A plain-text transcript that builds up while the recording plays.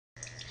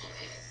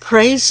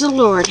Praise the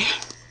Lord.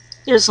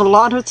 There's a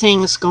lot of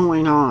things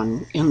going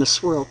on in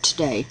this world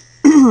today.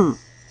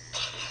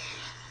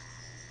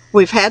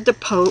 We've had the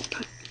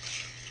Pope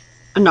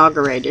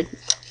inaugurated,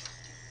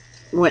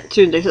 went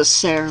through his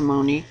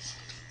ceremony.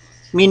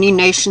 Many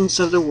nations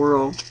of the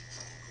world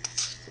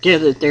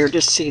gathered there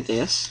to see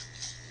this.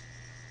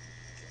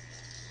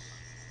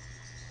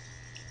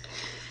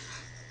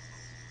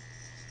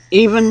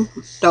 Even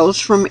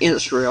those from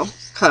Israel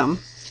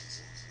come.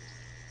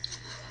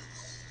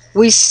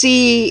 We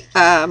see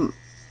the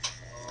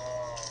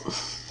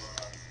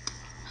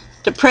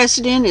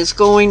president is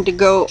going to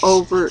go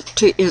over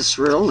to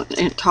Israel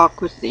and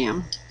talk with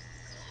them.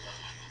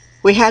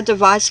 We had the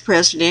vice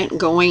president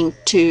going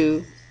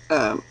to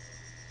the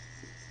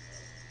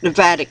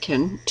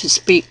Vatican to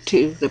speak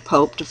to the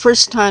Pope. The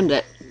first time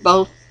that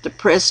both the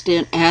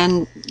president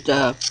and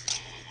the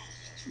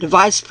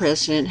vice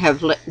president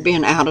have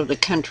been out of the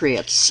country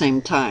at the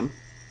same time.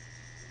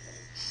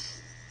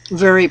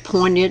 Very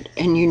pointed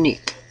and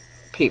unique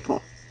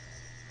people.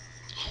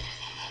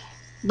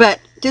 But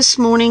this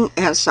morning,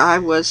 as I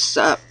was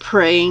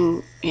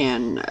praying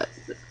and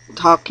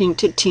talking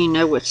to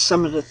Tina with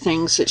some of the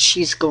things that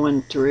she's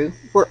going through,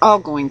 we're all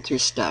going through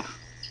stuff.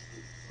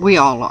 We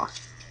all are.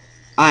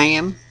 I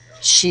am.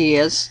 She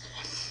is.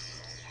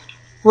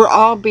 We're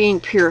all being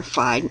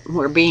purified.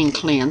 We're being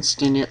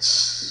cleansed, and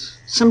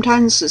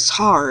sometimes it's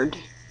hard.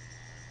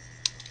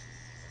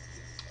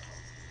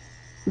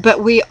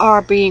 But we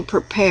are being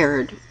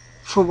prepared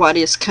for what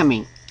is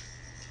coming.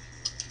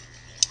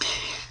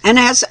 And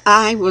as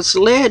I was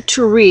led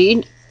to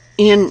read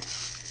in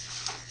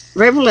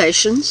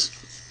Revelations,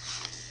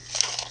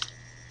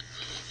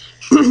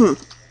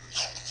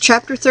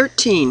 chapter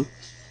 13.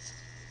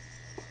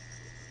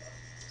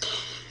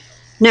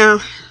 Now,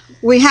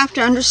 we have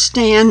to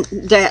understand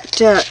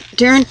that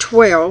during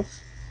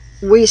 12,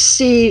 we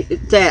see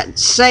that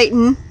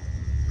Satan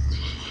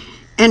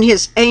and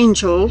his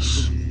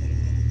angels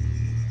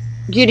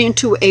get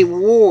into a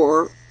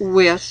war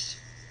with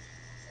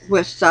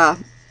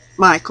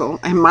Michael,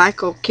 and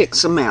Michael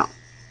kicks them out,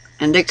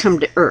 and they come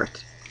to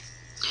earth.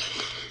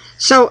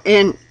 So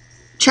in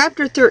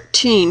chapter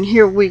 13,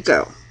 here we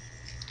go.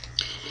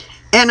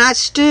 And I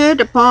stood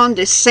upon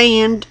the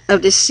sand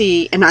of the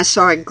sea, and I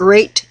saw a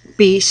great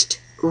beast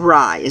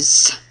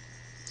rise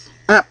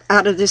up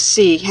out of the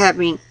sea,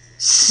 having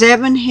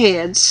 7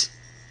 heads,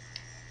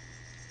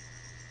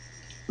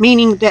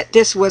 meaning that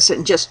this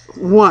wasn't just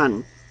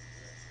one.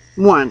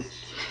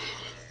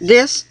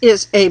 This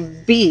is a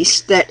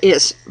beast that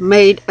is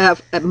made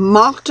of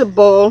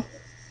multiple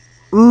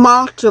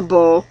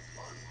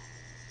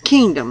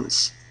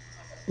kingdoms,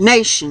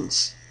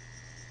 nations,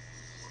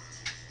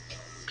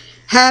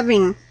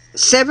 having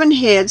 7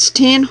 heads,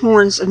 10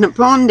 horns, and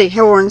upon the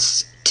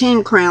horns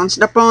 10 crowns,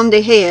 and upon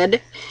the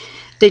head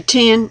the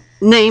 10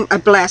 name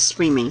of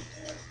blasphemy.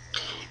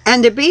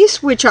 And the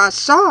beast which I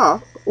saw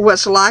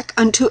was like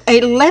unto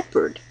a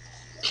leopard.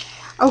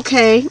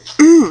 Okay.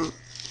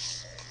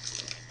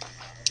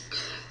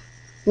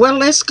 Well,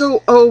 let's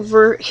go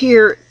over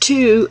here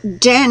to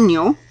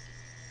Daniel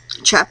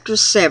chapter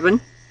 7,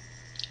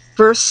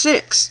 verse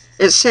 6.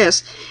 It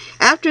says,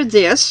 After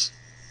this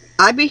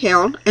I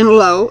beheld, and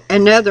lo,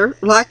 another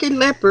like a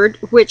leopard,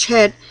 which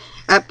had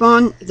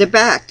upon the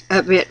back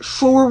of it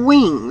 4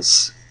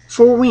 wings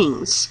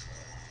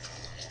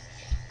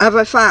of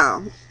a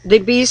fowl. The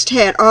beast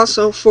had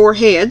also 4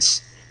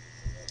 heads,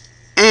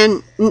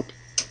 and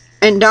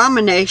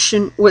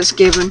domination was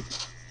given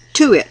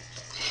to it.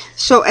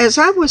 So as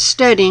I was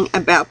studying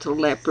about the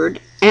leopard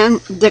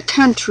and the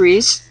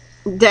countries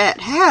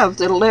that have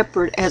the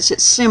leopard as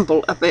its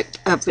symbol of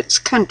its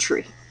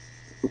country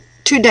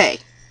today,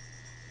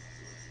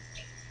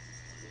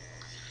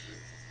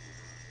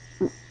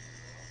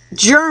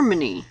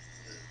 Germany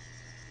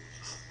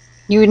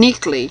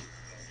uniquely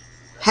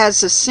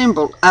has a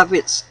symbol of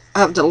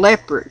the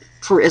leopard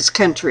for its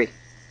country.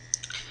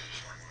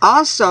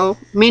 Also,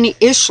 many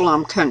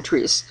Islam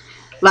countries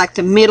like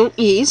the Middle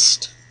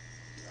East,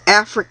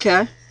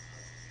 Africa,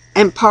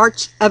 and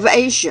parts of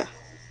Asia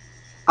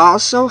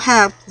also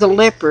have the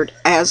leopard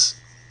as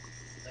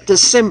the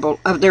symbol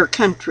of their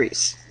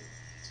countries.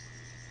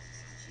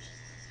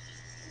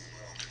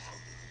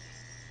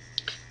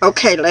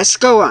 Okay, let's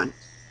go on.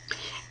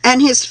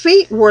 And his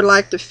feet were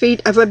like the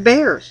feet of a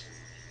bear.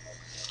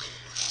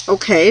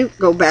 Okay,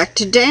 go back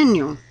to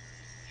Daniel,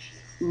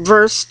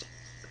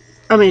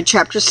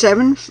 chapter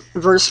 7,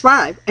 verse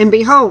 5. And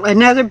behold,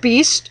 another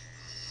beast,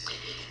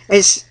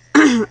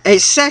 a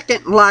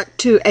second like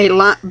to a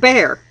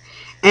bear,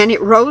 and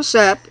it rose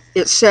up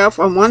itself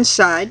on one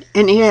side,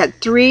 and it had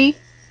 3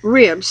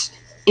 ribs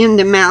in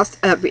the mouth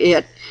of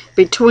it,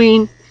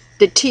 between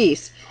the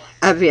teeth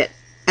of it.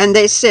 And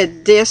they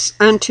said this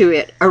unto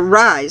it,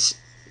 Arise,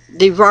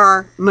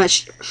 devour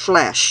much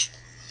flesh.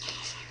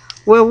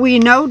 Well, we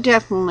know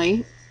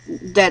definitely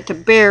that the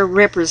bear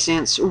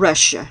represents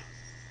Russia.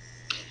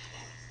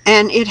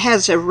 And it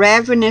has a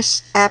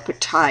ravenous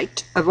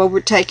appetite of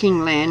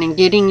overtaking land and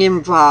getting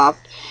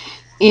involved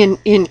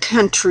in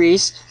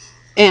countries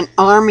and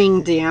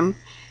arming them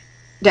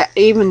that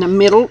even the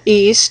Middle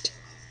East,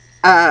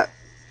 the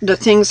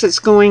things that's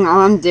going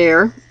on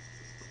there,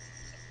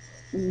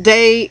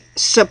 they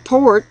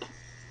support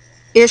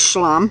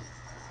Islam,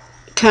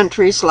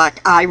 countries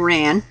like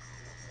Iran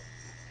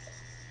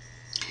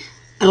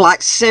and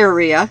like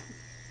Syria.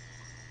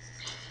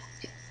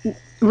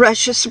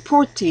 Russia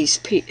support these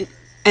people,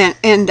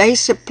 and they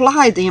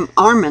supply them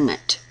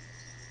armament.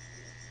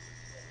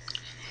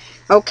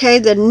 Okay,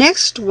 the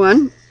next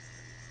one,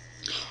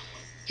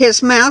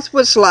 his mouth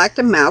was like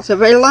the mouth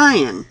of a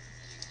lion.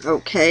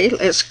 Okay,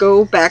 let's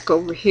go back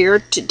over here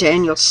to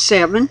Daniel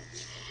 7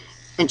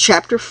 and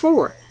chapter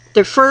 4.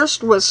 The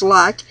first was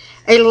like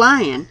a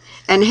lion,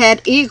 and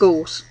had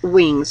eagle's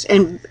wings,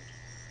 and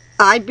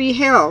I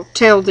beheld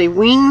till the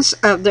wings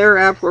of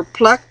thereof were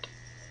plucked,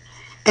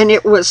 and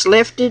it was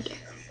lifted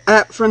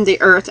up from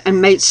the earth,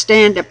 and made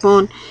stand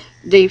upon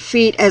the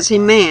feet as a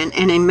man,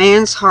 and a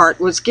man's heart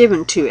was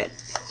given to it.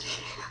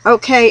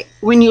 Okay,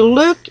 when you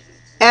look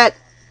at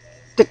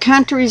the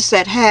countries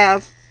that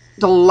have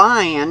the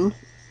lion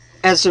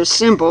as their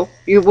symbol,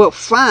 you will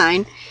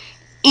find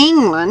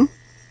England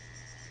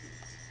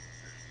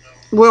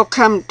will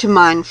come to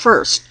mind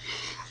first.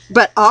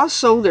 But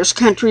also there's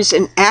countries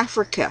in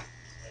Africa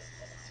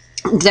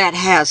that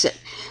has it.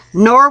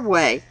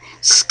 Norway,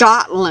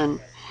 Scotland,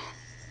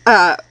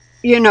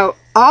 you know,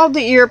 all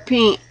the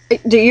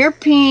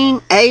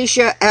European,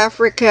 Asia,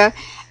 Africa,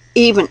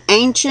 even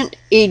ancient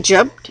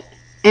Egypt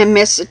and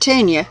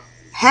Mesopotamia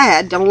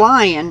had the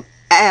lion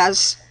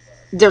as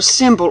their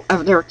symbol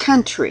of their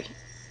country.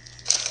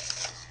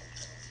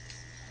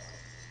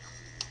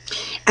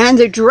 And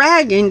the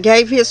dragon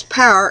gave his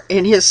power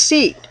and his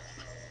seat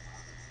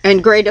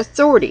and great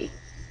authority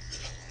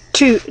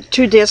to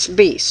this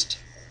beast.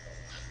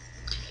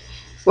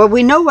 Well,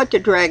 we know what the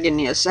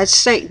dragon is. That's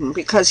Satan,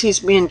 because he's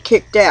been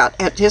kicked out.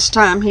 At this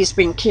time, he's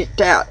been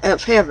kicked out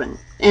of heaven,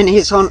 and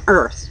he's on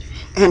earth.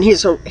 And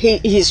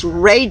he's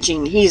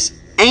raging. He's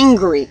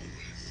angry.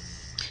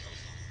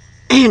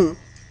 And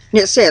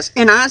it says,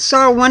 and I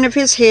saw one of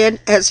his head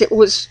as it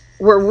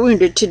were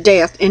wounded to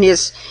death, and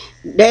his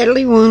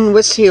deadly wound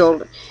was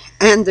healed,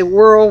 and the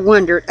world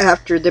wondered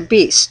after the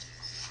beast.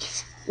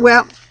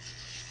 Well,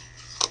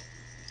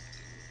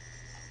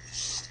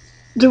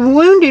 the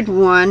wounded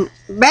one,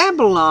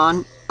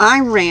 Babylon,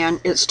 Iran,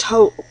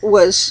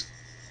 was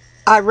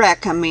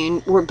Iraq,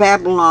 where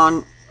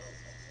Babylon,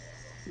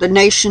 the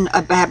nation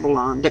of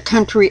Babylon, the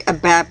country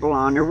of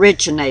Babylon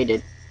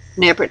originated,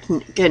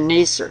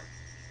 Nebuchadnezzar.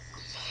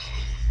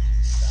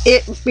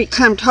 It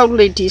became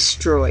totally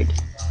destroyed,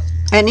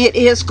 and it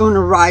is going to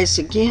rise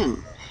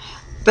again.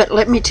 But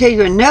let me tell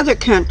you another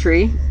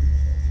country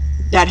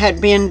that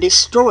had been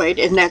destroyed,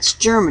 and that's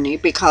Germany,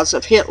 because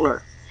of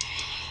Hitler.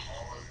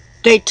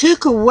 They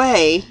took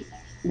away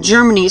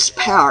Germany's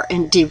power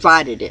and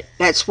divided it.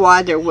 That's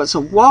why there was a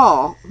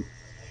wall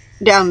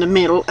down the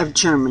middle of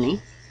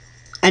Germany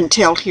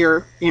until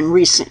here in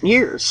recent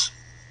years.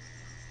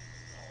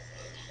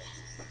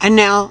 And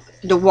now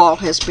the wall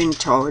has been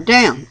torn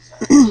down.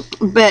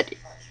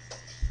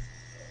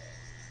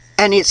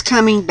 And it's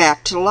coming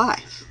back to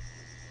life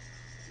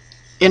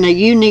in a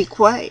unique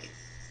way.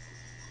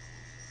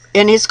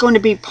 And it's going to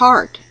be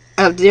part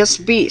of this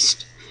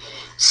beast.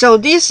 So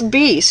this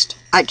beast,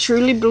 I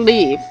truly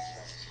believe,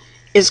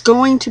 is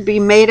going to be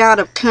made out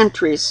of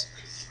countries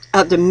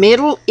of the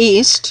Middle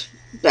East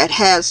that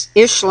has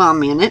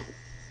Islam in it,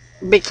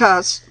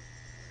 because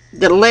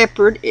the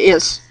leopard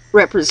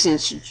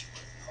represents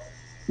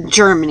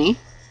Germany,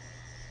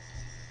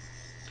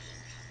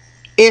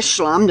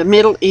 Islam, the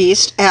Middle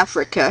East,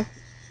 Africa,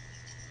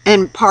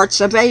 and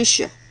parts of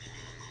Asia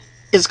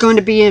is going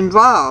to be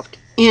involved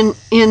in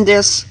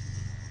this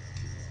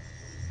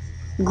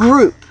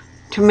group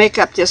to make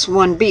up this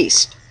one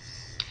beast.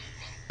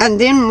 And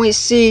then we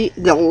see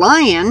the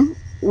lion,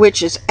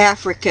 which is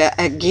Africa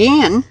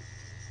again,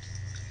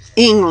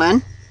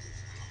 England,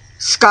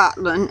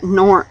 Scotland,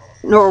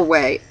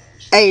 Norway,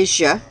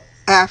 Asia,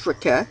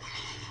 Africa,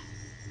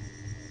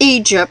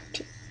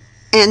 Egypt,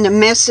 and the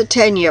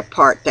Mesopotamia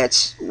part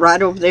that's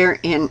right over there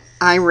in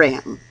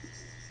Iran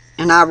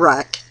and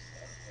Iraq.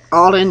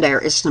 All in there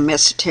is the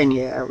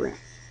Mesopotamia area.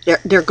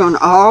 They're going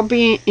to all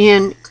be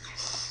in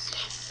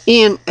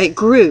a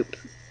group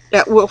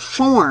that will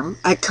form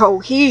a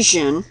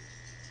cohesion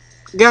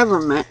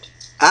government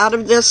out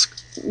of this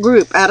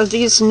group, out of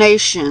these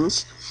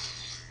nations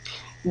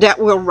that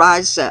will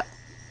rise up.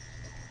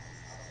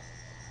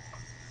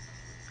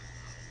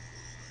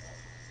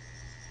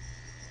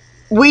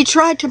 We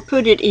try to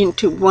put it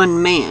into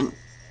one man.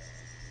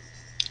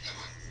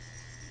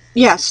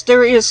 Yes,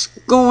 there is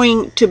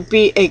going to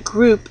be a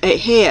group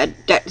ahead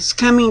that is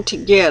coming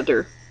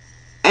together,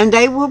 and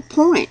they will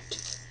point.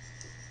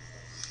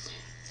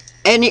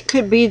 And it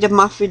could be the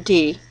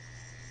Mahdi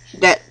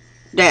that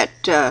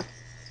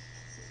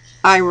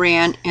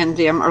Iran and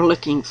them are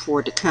looking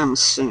for to come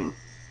soon.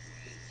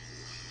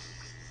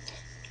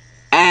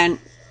 And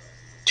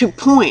to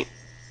point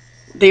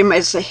them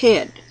as the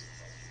head.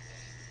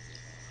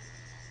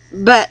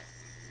 But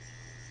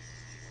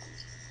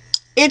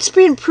it's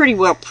been pretty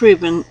well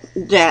proven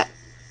that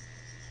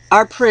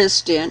our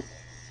president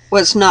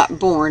was not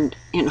born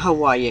in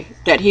Hawaii,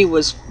 that he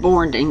was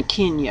born in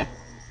Kenya.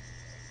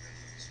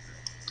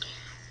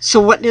 So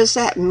what does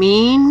that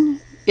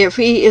mean? If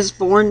he is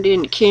born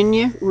in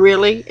Kenya,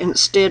 really,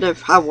 instead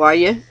of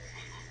Hawaii?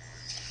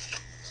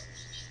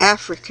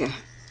 Africa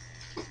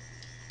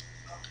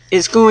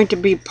is going to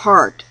be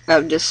part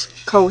of this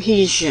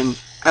cohesion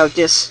of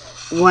this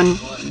one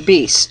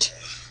beast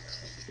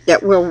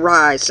that will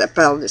rise up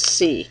out of the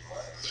sea.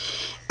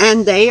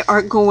 And they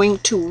are going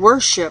to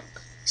worship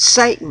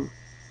Satan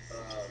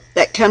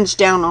that comes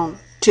down on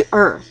to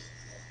earth.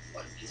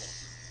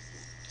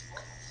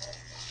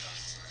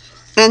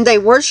 And they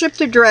worship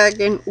the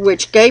dragon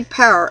which gave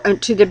power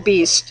unto the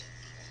beast.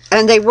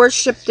 And they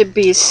worship the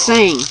beast,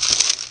 saying,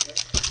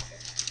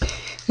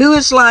 Who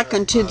is like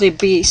unto the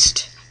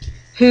beast,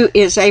 who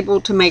is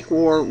able to make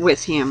war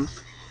with him?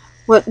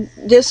 Well,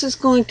 this is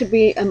going to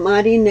be a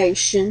mighty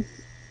nation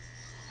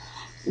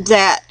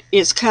that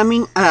is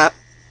coming up,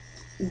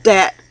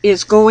 that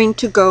is going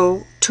to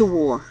go to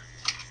war.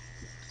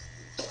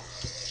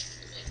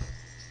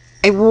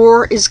 A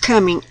war is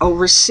coming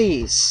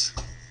overseas,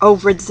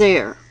 over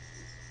there,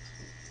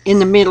 in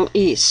the Middle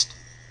East.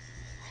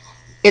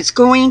 It's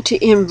going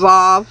to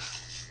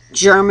involve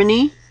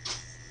Germany,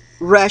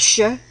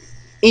 Russia,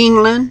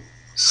 England,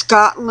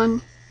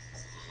 Scotland,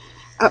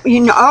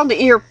 all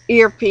the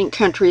European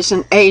countries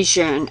in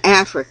Asia and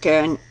Africa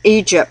and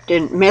Egypt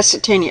and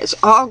Mesopotamia. It's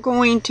all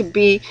going to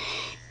be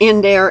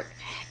in there,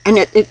 and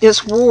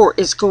this war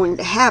is going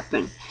to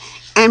happen.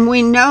 And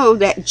we know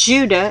that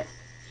Judah,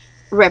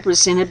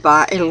 represented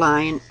by a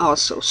lion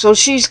also. So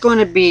she's going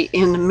to be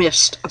in the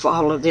midst of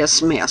all of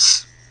this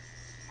mess.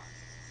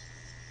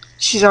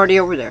 She's already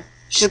over there.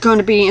 She's going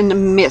to be in the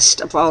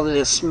midst of all of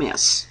this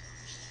mess.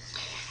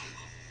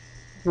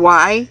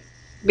 Why?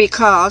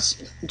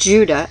 Because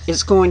Judah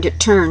is going to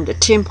turn the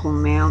Temple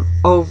Mount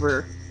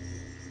over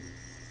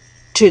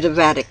to the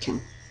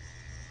Vatican.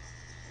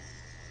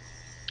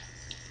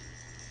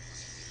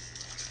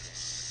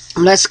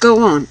 Let's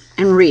go on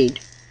and read.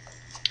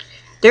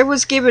 There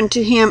was given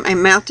to him a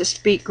mouth to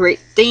speak great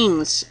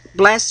things,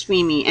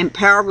 blasphemy, and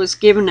power was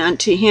given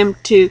unto him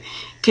to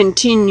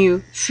continue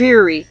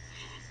fury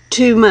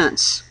 2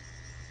 months.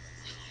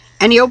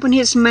 And he opened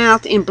his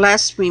mouth in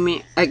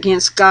blasphemy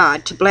against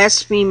God, to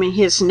blaspheme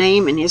his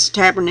name and his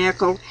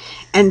tabernacle,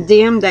 and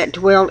them that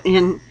dwell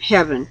in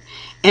heaven.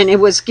 And it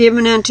was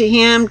given unto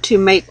him to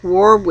make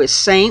war with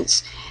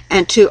saints,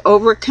 and to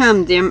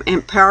overcome them,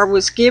 and power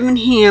was given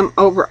him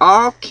over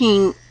all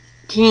kings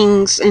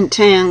and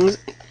tongues,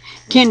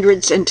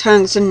 kindreds and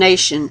tongues and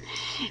nations,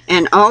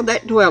 and all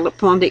that dwell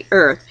upon the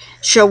earth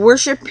shall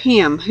worship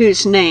him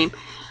whose name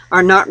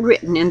are not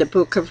written in the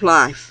book of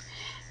life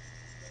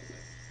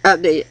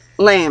of the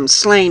Lamb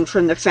slain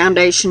from the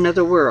foundation of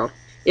the world.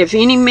 If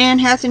any man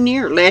hath an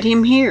ear, let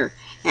him hear.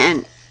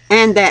 And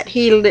that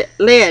he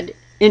led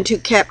into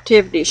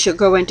captivity shall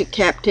go into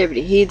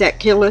captivity. He that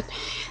killeth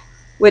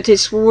with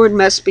his sword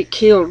must be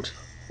killed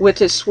with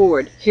his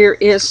sword. Here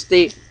is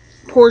the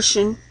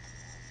portion,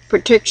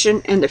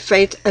 protection, and the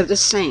faith of the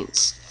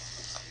saints.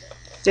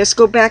 Let's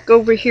go back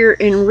over here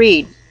and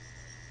read.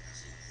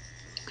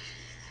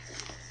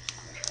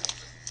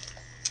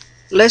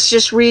 Let's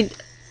just read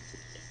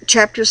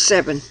chapter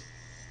 7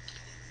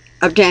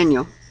 of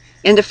Daniel.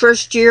 In the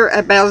first year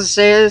of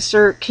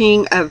Belshazzar,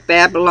 king of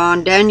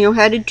Babylon, Daniel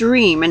had a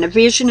dream and a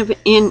vision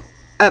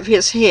of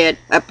his head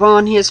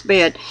upon his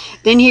bed.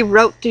 Then he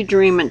wrote the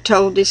dream and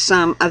told the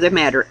sum of the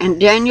matter. And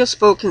Daniel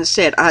spoke and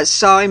said, I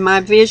saw in my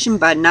vision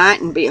by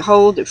night, and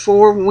behold, the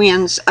 4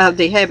 winds of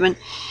the heaven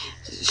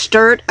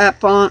stirred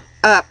up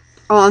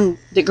on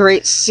the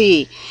great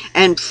sea,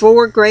 and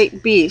 4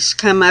 great beasts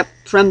come up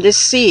from the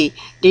sea,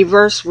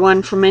 diverse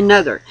one from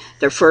another.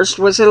 The first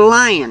was a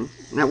lion.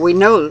 Now we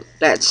know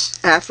that's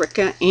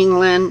Africa,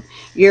 England,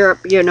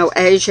 Europe,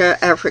 Asia,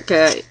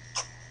 Africa,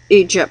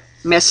 Egypt,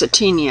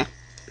 Mesopotamia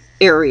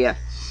area.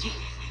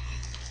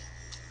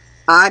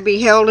 I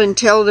beheld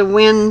until the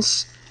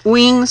wings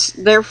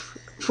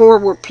therefore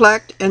were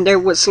plucked, and there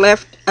was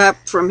left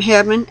up from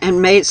heaven, and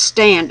made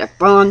stand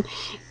upon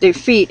the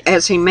feet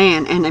as a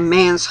man, and a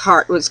man's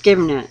heart was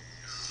given it.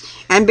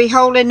 And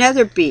behold,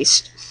 another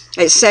beast,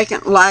 a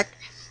second like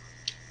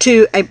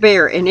to a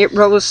bear, and it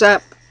rose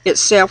up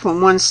itself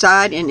on one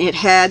side, and it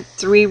had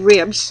 3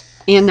 ribs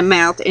in the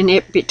mouth, and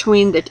it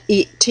between the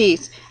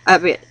teeth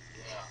of it.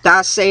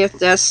 Thou sayest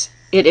thus,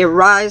 it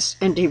arise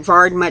and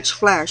devoured much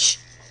flesh.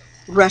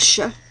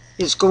 Russia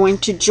is going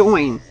to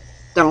join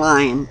the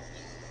lion,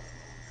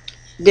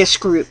 this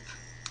group.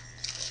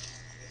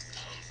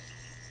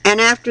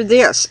 And after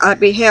this I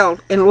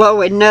beheld, and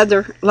lo,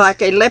 another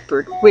like a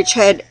leopard, which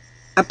had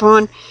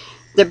upon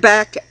the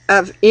back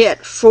of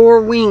it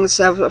 4 wings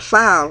of a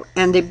fowl,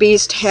 and the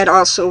beast had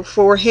also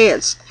 4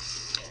 heads.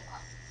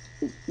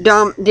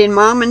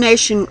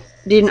 Denomination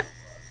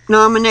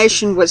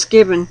was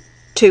given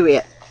to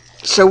it.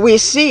 So we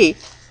see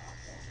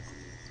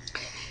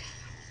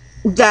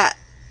that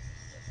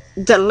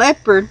the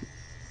leopard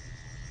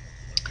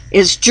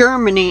is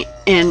Germany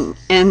and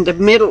the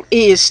Middle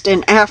East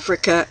and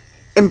Africa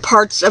in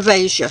parts of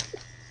Asia.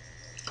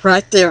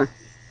 Right there.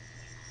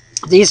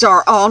 These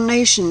are all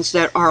nations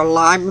that are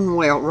alive and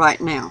well right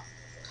now.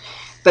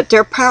 But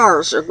their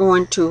powers are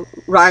going to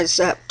rise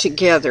up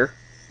together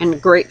in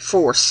great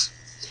force.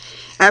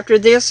 After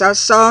this I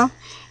saw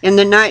in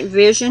the night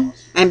vision,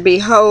 and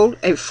behold,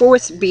 a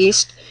fourth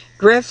beast,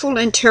 dreadful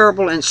and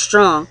terrible and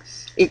strong,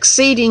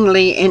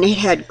 exceedingly, and it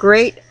had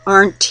great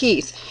iron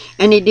teeth,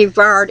 and he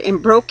devoured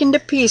and broke into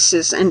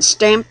pieces, and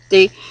stamped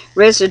the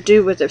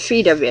residue with the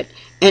feet of it,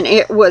 and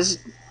it was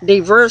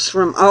diverse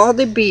from all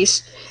the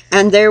beasts,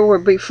 and there were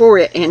before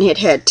it, and it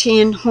had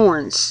 10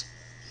 horns.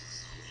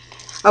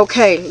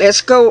 Okay,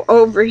 let's go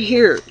over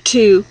here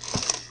to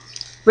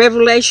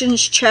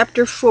Revelations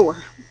chapter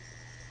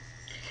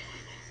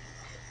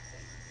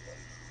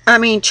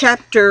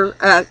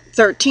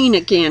 13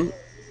 again,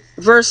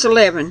 verse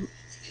 11.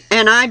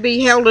 And I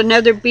beheld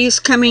another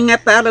beast coming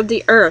up out of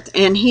the earth,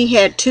 and he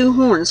had 2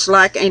 horns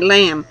like a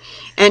lamb,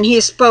 and he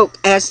spoke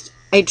as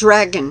a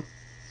dragon.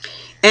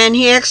 And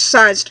he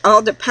exercised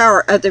all the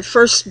power of the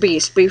first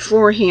beast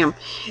before him,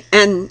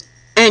 and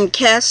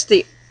cast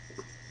the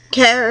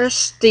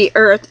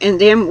earth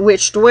and them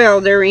which dwell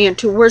therein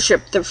to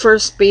worship the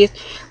first beast,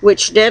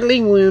 which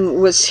deadly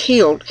wound was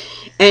healed.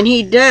 And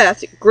he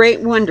doth great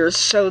wonders,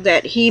 so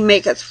that he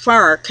maketh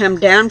fire come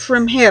down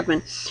from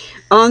heaven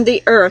on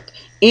the earth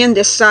in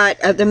the sight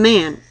of the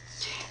man.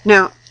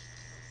 Now,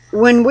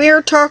 when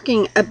we're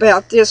talking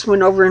about this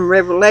one over in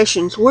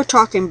Revelations, we're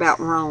talking about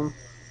Rome.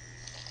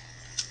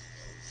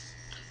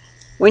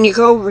 When you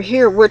go over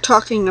here, we're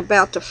talking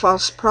about the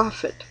false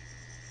prophet,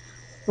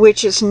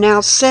 which is now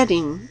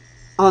sitting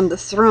on the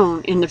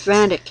throne in the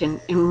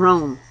Vatican in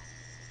Rome.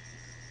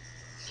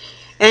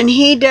 And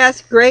he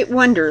doth great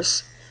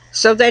wonders,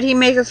 so that he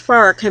maketh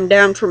fire come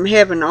down from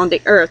heaven on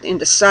the earth in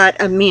the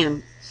sight of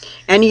men.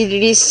 And he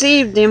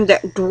deceived them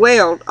that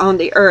dwelled on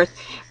the earth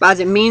by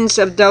the means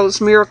of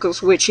those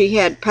miracles which he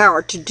had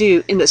power to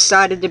do in the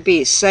sight of the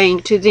beast,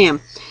 saying to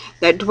them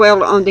that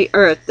dwell on the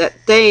earth,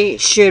 that they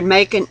should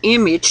make an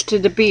image to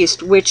the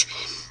beast which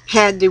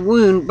had the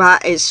wound by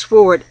a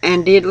sword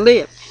and did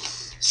live.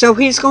 So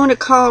he's going to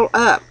call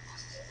up,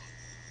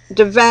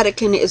 the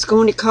Vatican is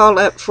going to call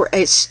up for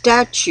a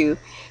statue,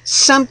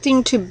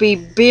 something to be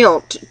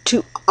built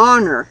to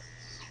honor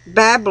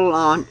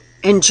Babylon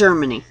and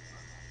Germany.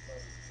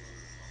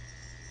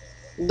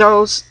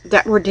 Those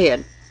that were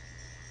dead,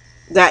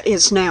 that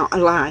is now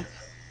alive.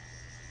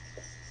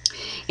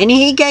 And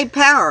he gave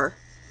power,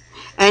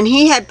 and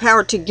he had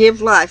power to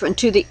give life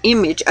unto the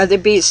image of the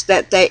beast,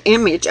 that the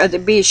image of the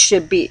beast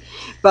should be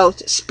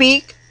both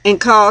speak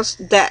and cause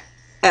that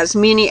as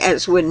many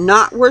as would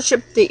not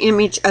worship the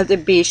image of the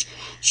beast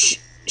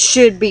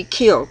should be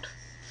killed.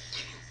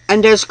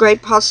 And there's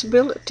great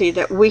possibility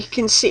that we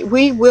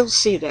will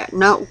see that.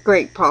 Not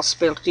great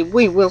possibility.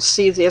 We will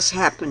see this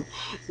happen.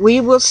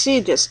 We will see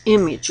this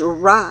image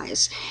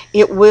rise.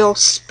 It will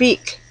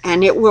speak,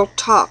 and it will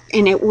talk,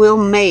 and it will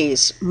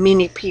maze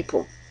many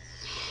people.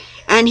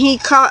 And he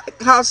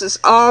causes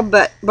all,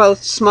 but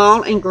both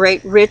small and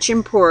great, rich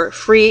and poor,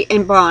 free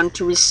and bond,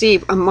 to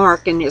receive a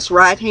mark in his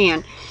right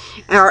hand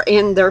or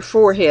in their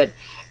forehead,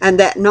 and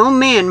that no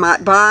man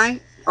might buy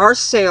or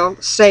sell,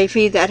 save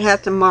he that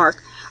hath the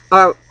mark,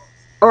 or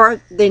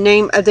the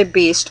name of the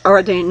beast,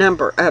 or the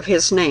number of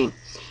his name.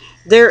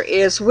 There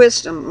is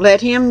wisdom. Let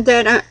him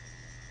that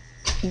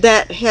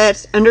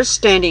hath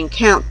understanding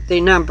count the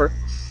number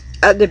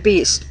of the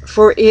beast,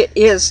 for it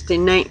is the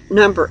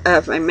number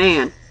of a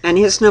man, and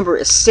his number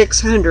is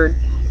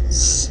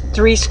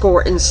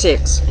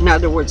 666. In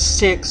other words,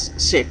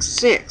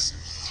 666.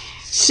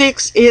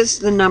 6 is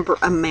the number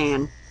of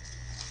man.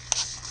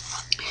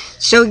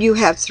 So you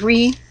have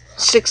 3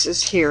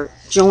 6s here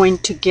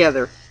joined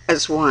together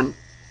as one.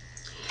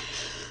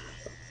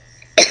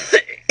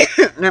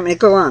 Let me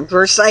go on.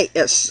 Verse 8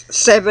 is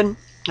 7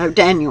 of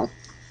Daniel.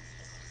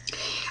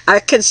 I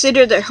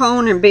consider the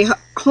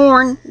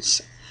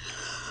horns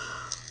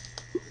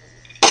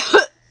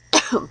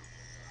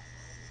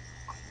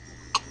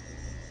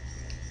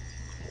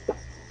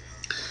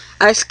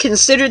I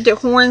considered the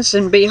horns,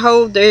 and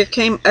behold, there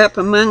came up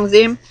among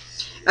them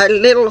a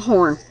little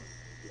horn.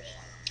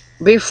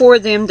 Before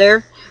them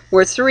there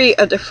were 3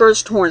 of the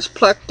first horns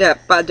plucked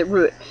up by the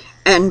root.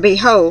 And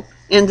behold,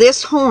 in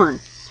this horn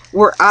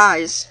were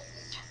eyes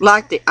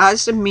like the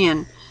eyes of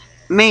man,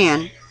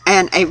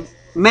 and a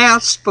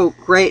mouth spoke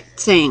great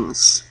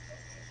things.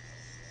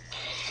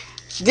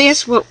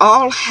 This will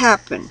all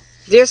happen.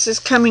 This is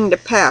coming to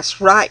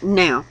pass right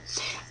now.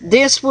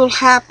 This will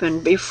happen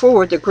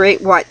before the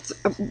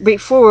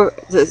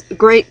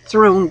great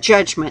throne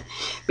judgment.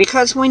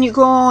 Because when you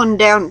go on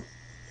down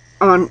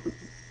on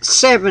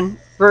 7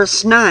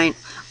 verse 9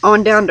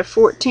 on down to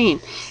 14,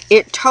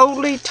 it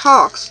totally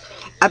talks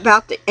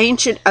about the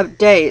Ancient of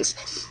Days,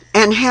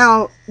 and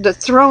how the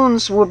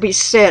thrones will be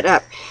set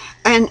up,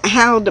 and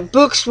how the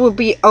books will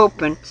be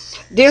open.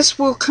 This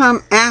will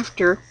come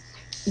after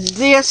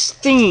this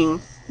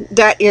thing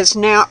that is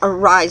now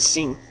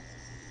arising.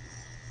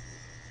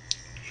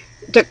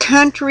 The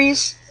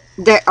countries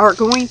that are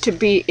going to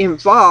be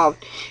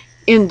involved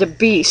in the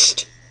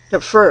beast,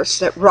 the first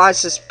that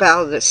rises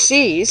out of the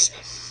seas,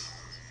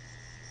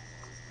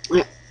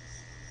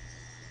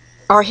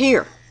 are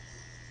here,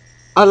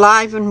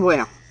 alive and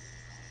well.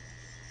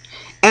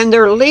 And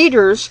their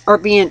leaders are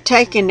being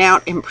taken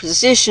out in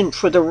position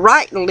for the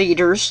right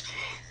leaders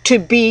to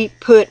be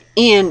put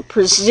in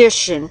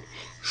position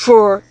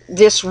for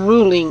this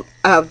ruling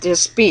of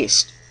this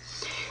beast.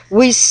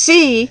 We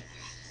see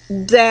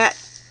that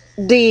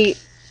the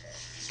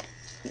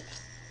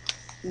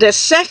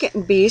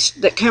second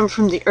beast that comes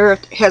from the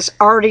earth has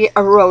already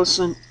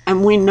arisen,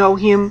 and we know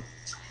him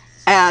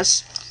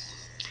as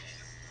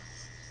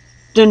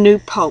the new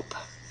Pope,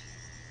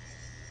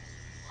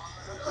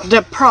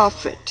 the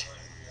prophet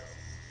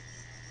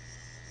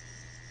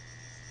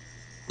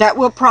that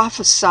will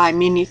prophesy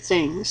many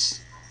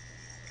things,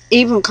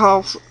 even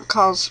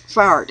cause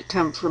fire to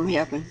come from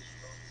heaven.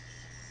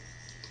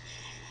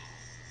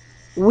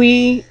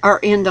 We are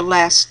in the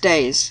last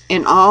days,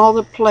 and all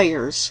the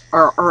players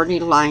are already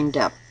lined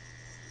up.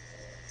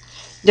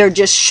 They're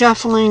just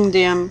shuffling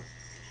them,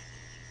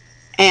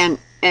 and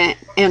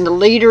the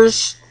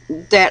leaders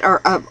that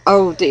are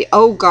of the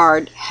old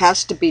guard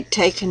has to be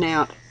taken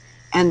out,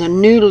 and the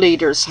new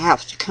leaders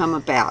have to come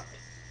about.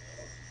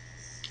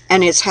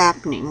 And it's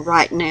happening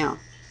right now.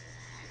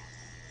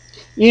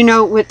 You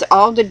know, with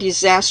all the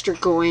disaster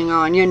going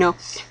on, you know,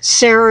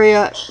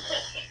 Syria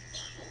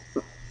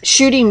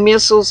shooting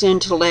missiles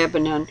into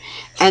Lebanon,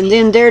 and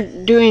then they're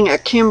doing a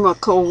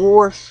chemical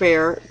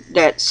warfare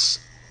that's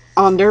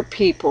on their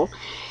people.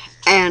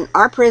 And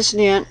our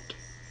president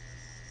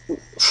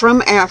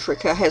from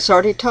Africa has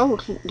already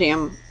told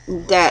them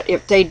that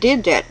if they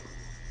did that,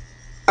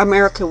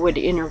 America would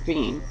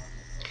intervene.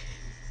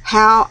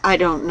 How? I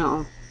don't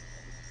know.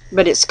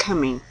 But it's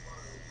coming.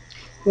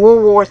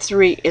 World War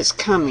III is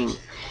coming.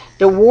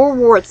 The World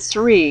War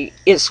III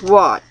is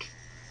what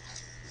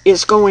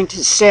is going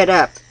to set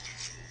up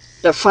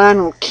the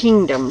final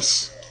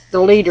kingdoms,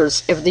 the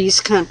leaders of these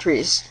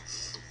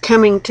countries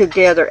coming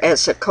together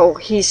as a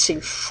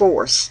cohesive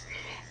force,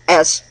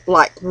 as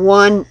like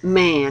one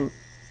man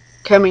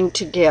coming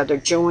together,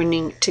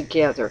 joining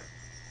together.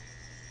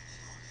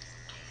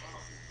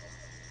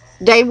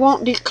 They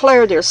won't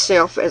declare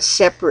themselves as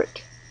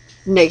separate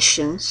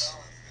nations,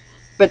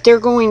 but they're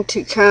going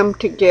to come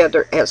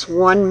together as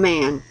one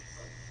man,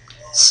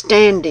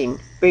 standing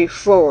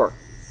before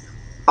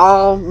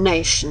all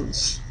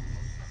nations.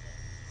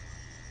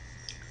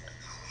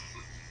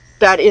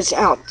 That is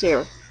out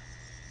there.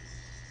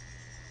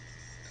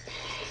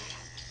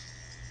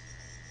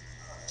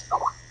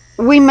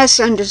 We must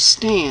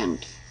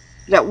understand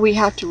that we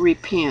have to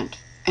repent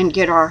and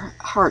get our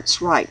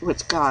hearts right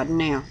with God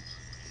now,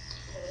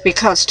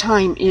 because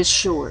time is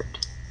short.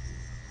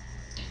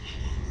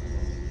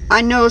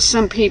 I know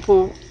some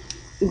people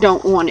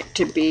don't want it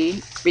to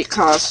be,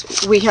 because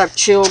we have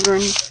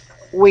children,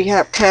 we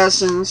have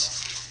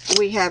cousins,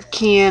 we have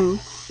kin,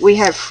 we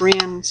have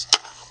friends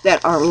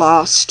that are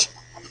lost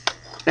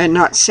and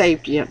not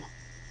saved yet.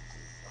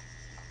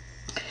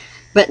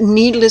 But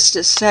needless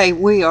to say,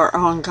 we are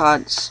on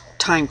God's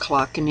time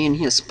clock and in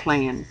His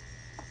plan.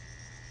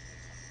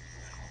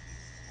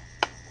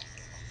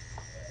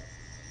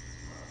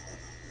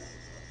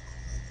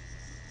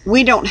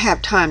 We don't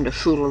have time to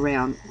fool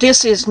around.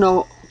 This is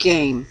no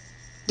game.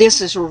 This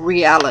is a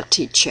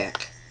reality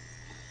check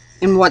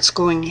in what's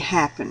going to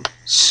happen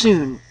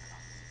soon,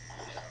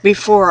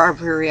 before our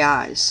very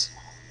eyes.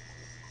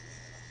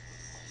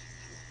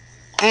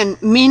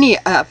 And many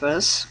of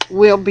us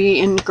will be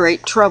in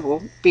great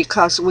trouble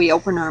because we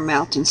open our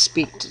mouth and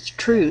speak the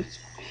truth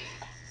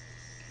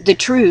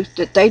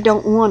that they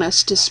don't want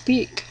us to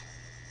speak.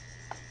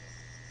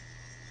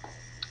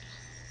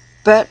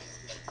 But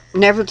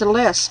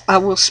nevertheless, I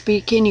will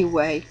speak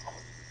anyway,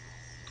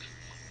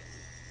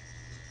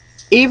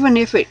 even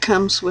if it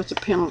comes with the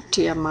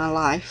penalty of my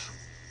life.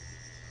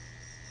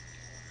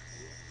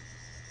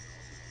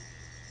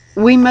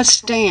 We must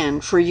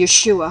stand for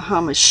Yeshua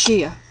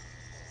HaMashiach,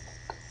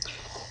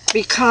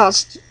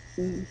 because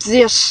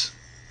this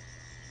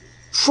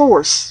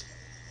force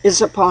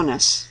is upon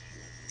us.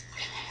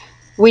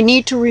 We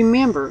need to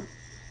remember,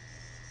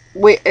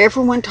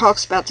 everyone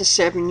talks about the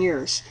 7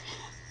 years.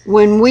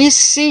 When we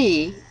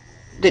see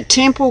the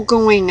temple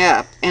going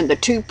up and the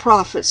 2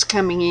 prophets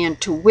coming in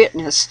to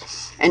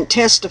witness and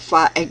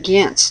testify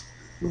against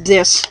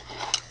this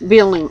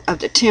building of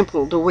the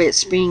temple, the way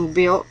it's being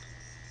built,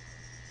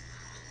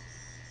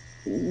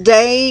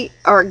 they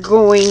are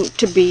going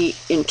to be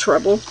in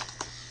trouble.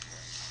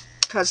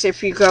 Because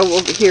if you go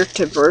over here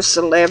to verse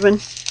 11,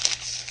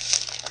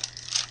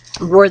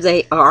 where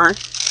they are,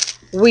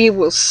 we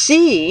will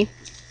see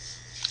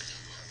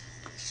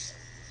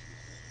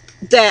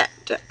that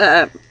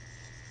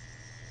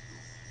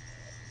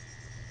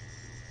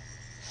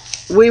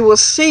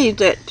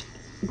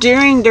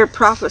during their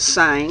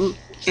prophesying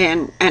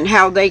and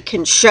how they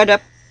can shut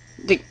up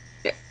the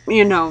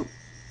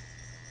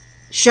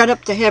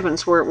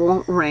heavens where it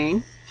won't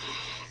rain,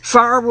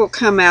 fire will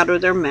come out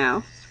of their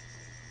mouth,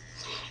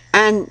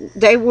 and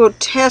they will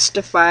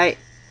testify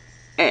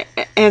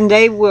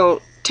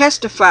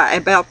testify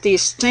about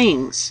these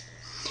things.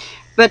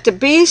 But the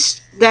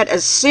beast that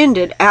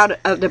ascended out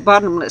of the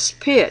bottomless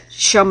pit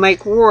shall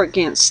make war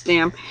against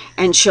them,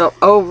 and shall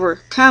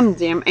overcome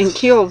them and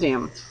kill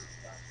them.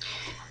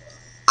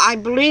 I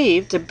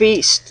believe the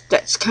beast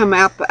that's come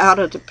out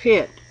of the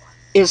pit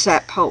is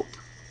that Pope.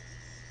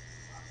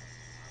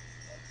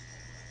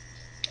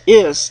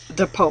 Is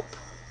the Pope.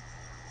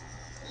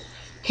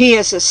 He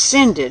has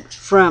ascended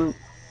from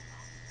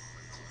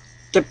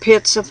the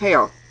pits of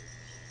hell.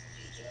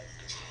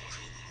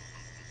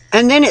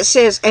 And then it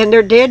says, and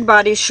their dead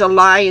bodies shall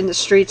lie in the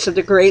streets of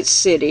the great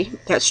city,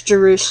 that's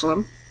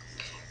Jerusalem,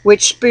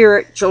 which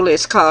spiritually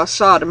is called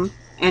Sodom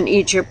and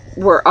Egypt,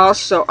 where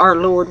also our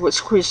Lord was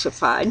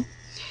crucified.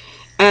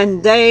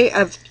 And they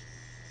of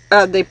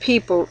the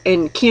people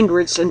and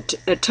kindreds and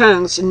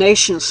tongues and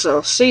nations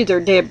shall see their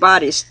dead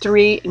bodies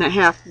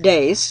 3.5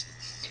 days.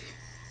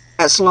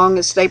 As long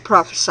as they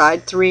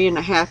prophesied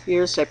 3.5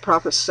 years, they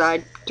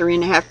prophesied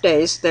 3.5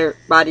 days, their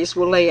bodies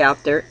will lay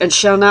out there, and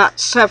shall not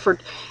suffer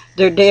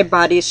their dead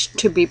bodies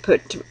to be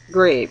put to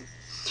grave.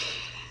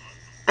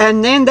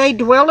 And then they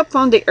dwell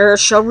upon the earth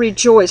shall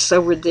rejoice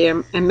over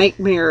them, and make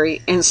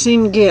merry, and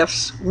send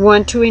gifts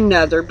one to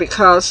another,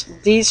 because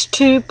these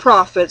 2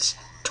 prophets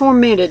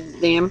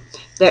tormented them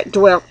that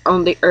dwelt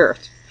on the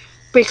earth,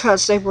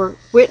 because they were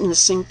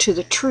witnessing to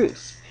the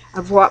truth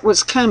of what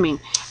was coming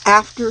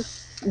after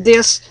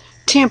this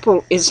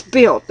temple is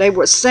built. They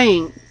were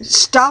saying,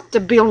 stop the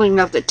building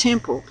of the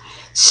temple.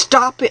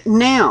 Stop it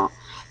now,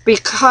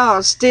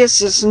 because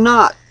this is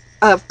not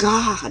of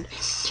God.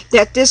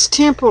 That this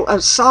temple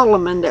of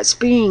Solomon that's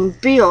being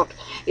built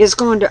is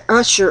going to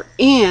usher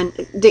in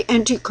the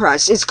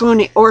Antichrist. It's going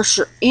to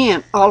usher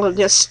in all of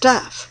this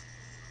stuff.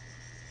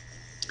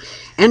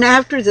 And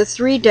after the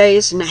 3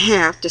 days and a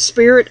half, the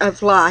Spirit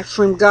of life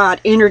from God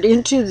entered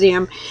into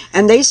them,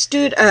 and they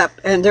stood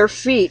up, and their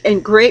feet,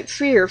 and great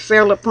fear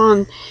fell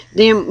upon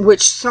them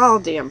which saw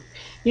them.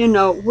 You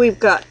know, we've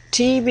got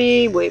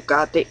TV, we've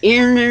got the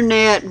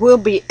internet, we'll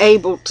be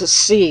able to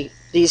see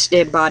these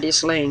dead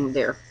bodies laying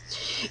there.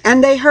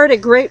 And they heard a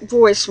great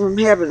voice from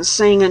heaven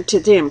saying unto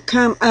them,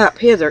 come up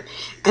hither.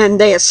 And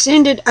they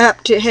ascended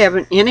up to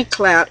heaven in a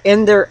cloud,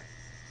 and their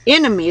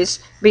enemies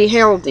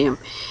beheld them.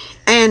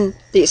 And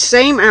the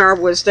same hour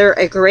was there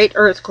a great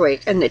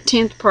earthquake, and the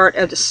 10th part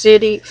of the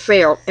city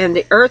fell, and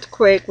the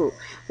earthquake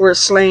were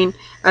slain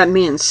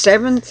men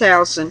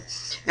 7,000,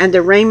 and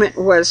the raiment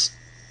was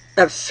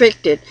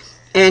afflicted,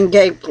 and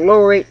gave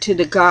glory to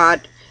the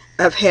God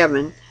of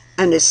heaven.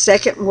 And the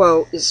second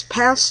woe is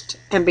past,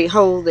 and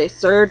behold, the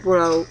third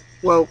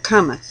woe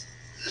cometh.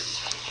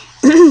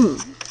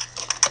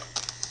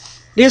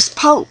 This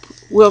Pope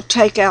will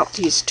take out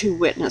these 2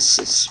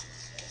 witnesses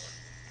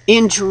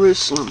in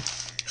Jerusalem,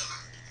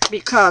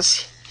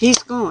 because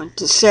he's going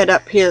to set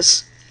up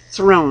his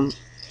throne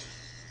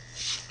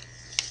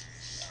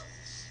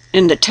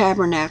in the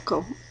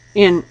tabernacle,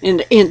 in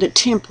the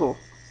temple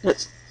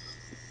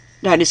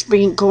that is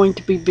going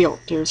to be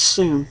built there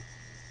soon.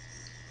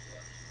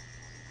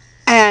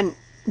 And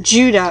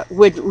Judah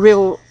would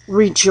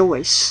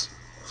rejoice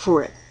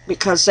for it,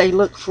 because they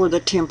look for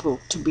the temple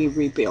to be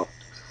rebuilt.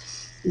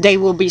 They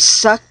will be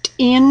sucked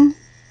in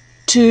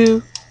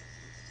to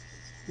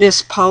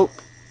this Pope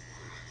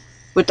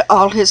with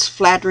all his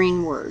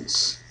flattering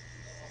words,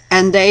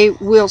 and they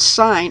will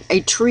sign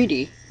a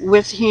treaty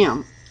with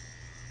him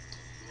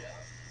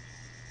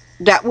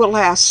that will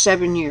last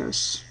 7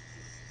 years.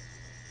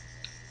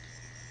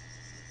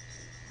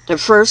 The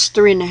first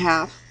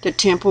 3.5, the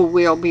temple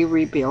will be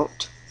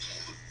rebuilt.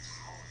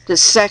 The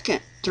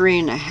second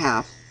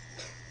 3.5,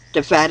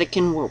 the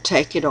Vatican will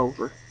take it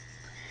over.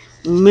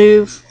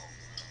 Move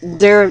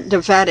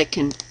the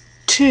Vatican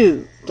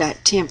to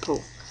that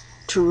temple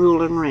to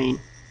rule and reign.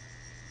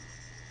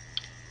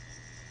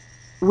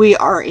 We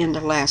are in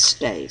the last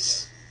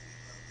days.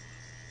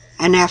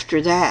 And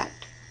after that,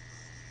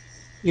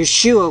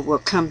 Yeshua will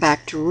come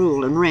back to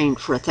rule and reign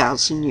for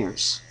 1,000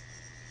 years.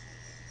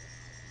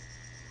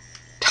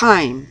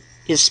 Time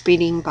is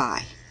speeding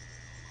by.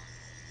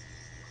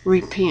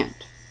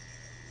 Repent.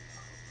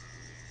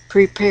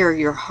 Prepare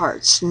your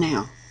hearts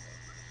now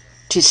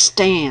to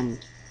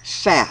stand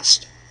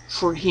fast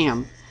for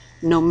Him,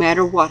 no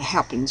matter what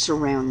happens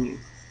around you.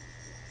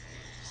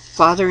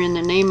 Father, in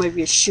the name of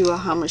Yeshua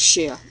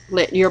HaMashiach,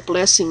 let your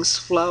blessings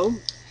flow.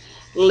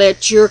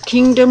 Let your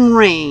kingdom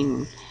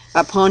reign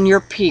upon your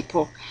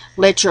people.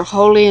 Let your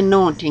holy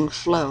anointing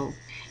flow.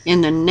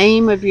 In the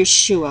name of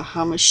Yeshua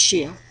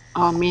HaMashiach,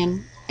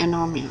 amen and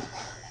amen.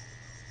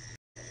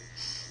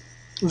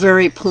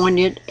 Very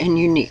pointed and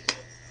unique,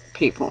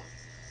 people.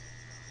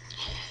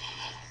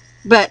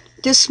 But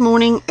this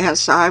morning,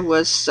 as I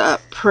was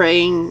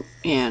praying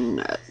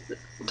and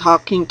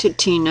talking to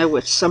Tina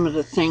with some of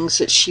the things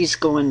that she's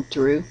going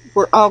through,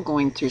 we're all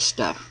going through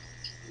stuff.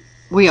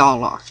 We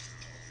all are.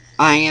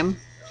 I am.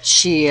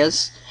 She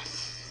is.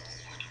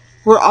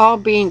 We're all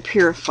being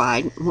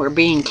purified. We're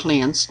being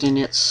cleansed,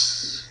 and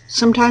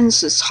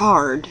sometimes it's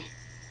hard.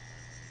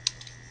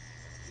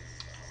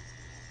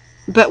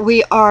 But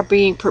we are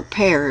being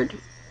prepared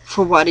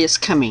for what is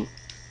coming.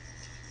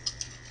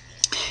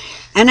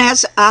 And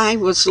as I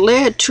was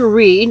led to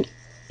read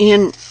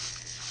in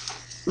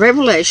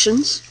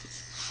Revelations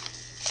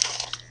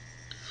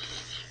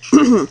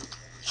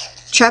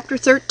chapter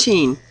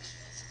 13.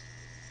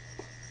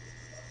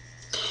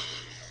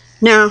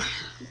 Now,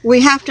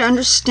 we have to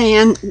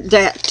understand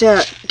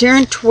that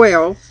during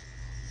 12,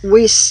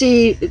 we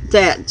see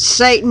that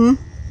Satan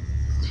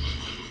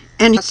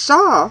and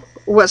saw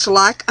was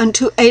like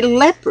unto a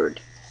leopard.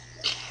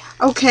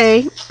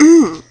 Okay.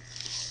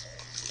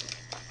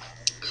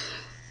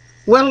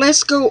 Well,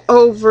 let's go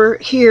over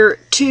here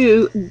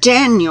to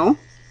Daniel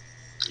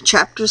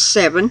chapter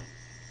 7,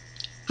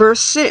 verse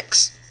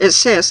 6. It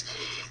says,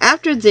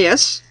 After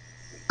this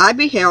I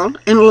beheld,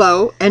 and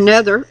lo,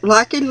 another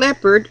like a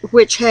leopard,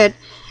 which had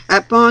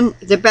upon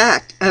the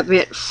back of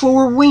it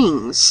four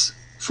wings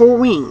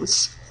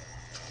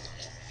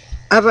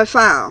of a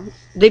fowl.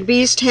 The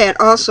beast had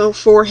also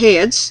 4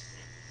 heads,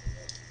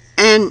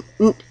 and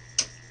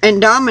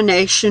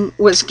domination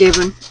was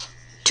given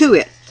to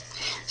it.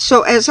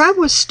 So as I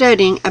was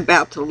studying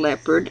about the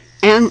leopard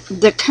and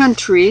the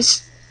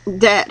countries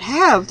that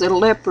have the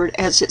leopard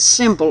as its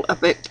symbol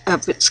of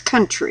its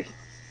country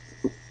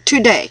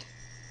today,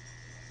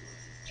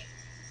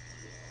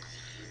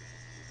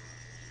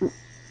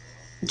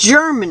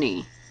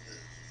 Germany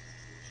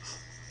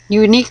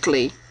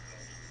uniquely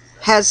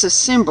has a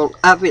symbol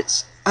of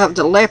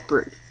the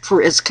leopard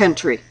for its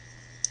country.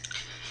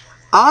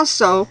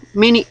 Also,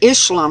 many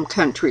Islam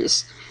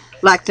countries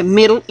like the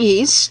Middle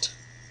East,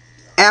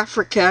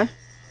 Africa,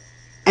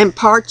 and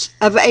parts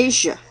of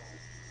Asia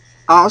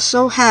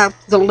also have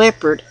the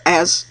leopard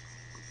as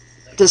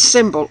the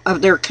symbol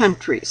of their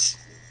countries.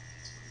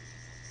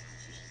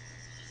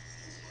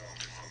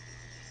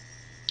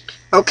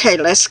 Okay,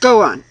 let's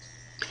go on.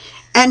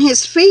 And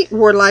his feet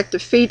were like the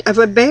feet of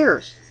a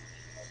bear.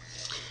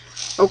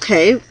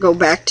 Okay, go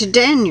back to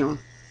Daniel,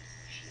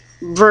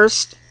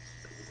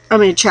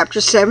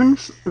 chapter 7,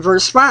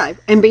 verse 5.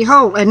 And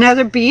behold,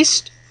 another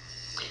beast,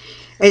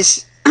 a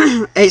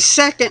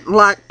second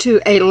like to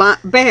a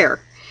bear,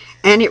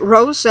 and it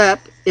rose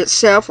up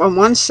itself on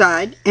one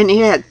side, and it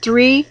had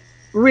 3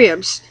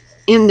 ribs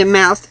in the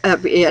mouth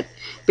of it,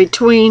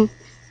 between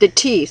the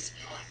teeth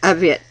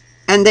of it.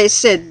 And they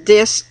said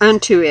this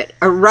unto it,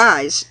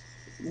 Arise,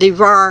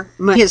 devour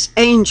his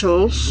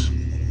angels,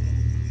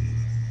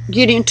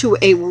 get into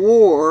a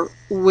war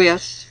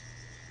with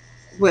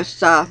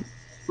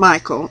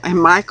Michael,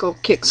 and Michael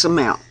kicks them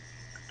out,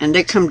 and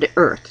they come to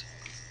earth.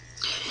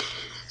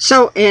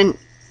 So in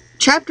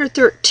chapter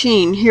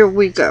 13, here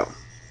we go.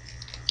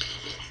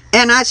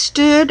 And I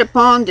stood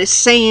upon the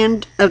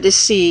sand of the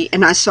sea,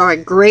 and I saw a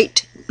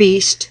great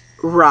beast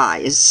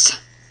rise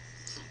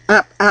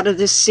up out of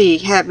the sea,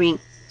 having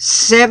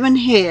 7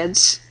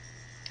 heads,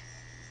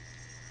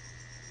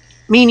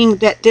 meaning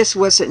that this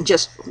wasn't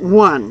just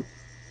one.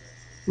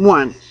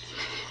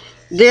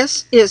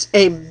 This is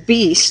a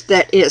beast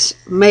that is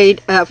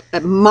made of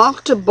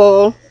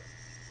multiple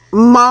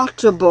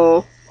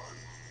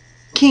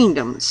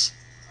kingdoms,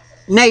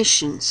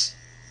 nations,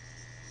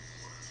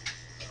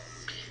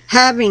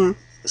 having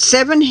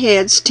 7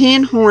 heads,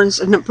 10 horns,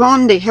 and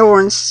upon the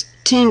horns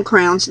 10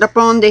 crowns, and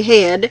upon the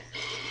head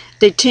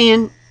the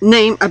 10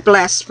 name of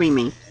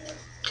blasphemy.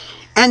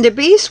 And the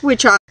beast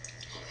which I...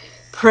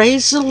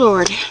 Praise the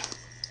Lord.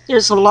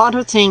 There's a lot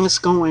of things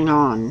going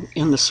on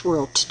in this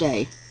world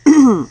today.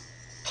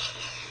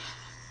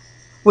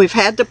 We've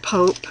had the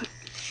Pope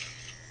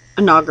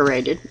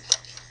inaugurated,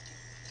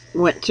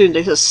 went through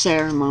his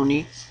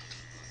ceremony.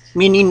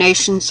 Many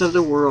nations of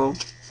the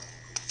world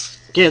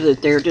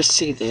gathered there to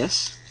see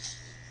this.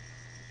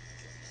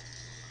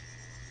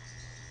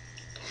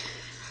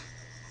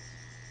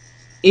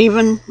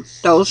 Even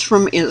those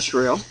from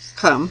Israel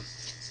come.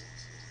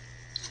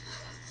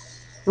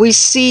 We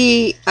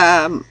see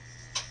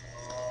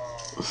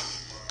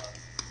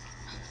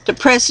the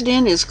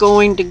president is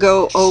going to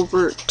go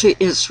over to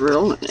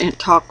Israel and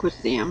talk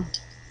with them.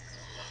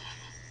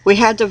 We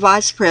had the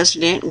vice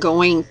president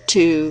going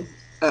to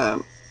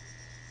the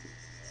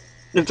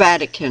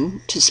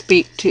Vatican to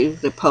speak to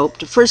the Pope.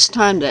 The first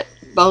time that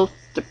both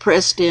the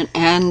president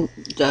and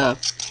the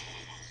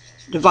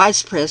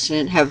vice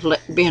president have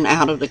been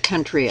out of the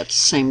country at the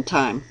same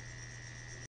time.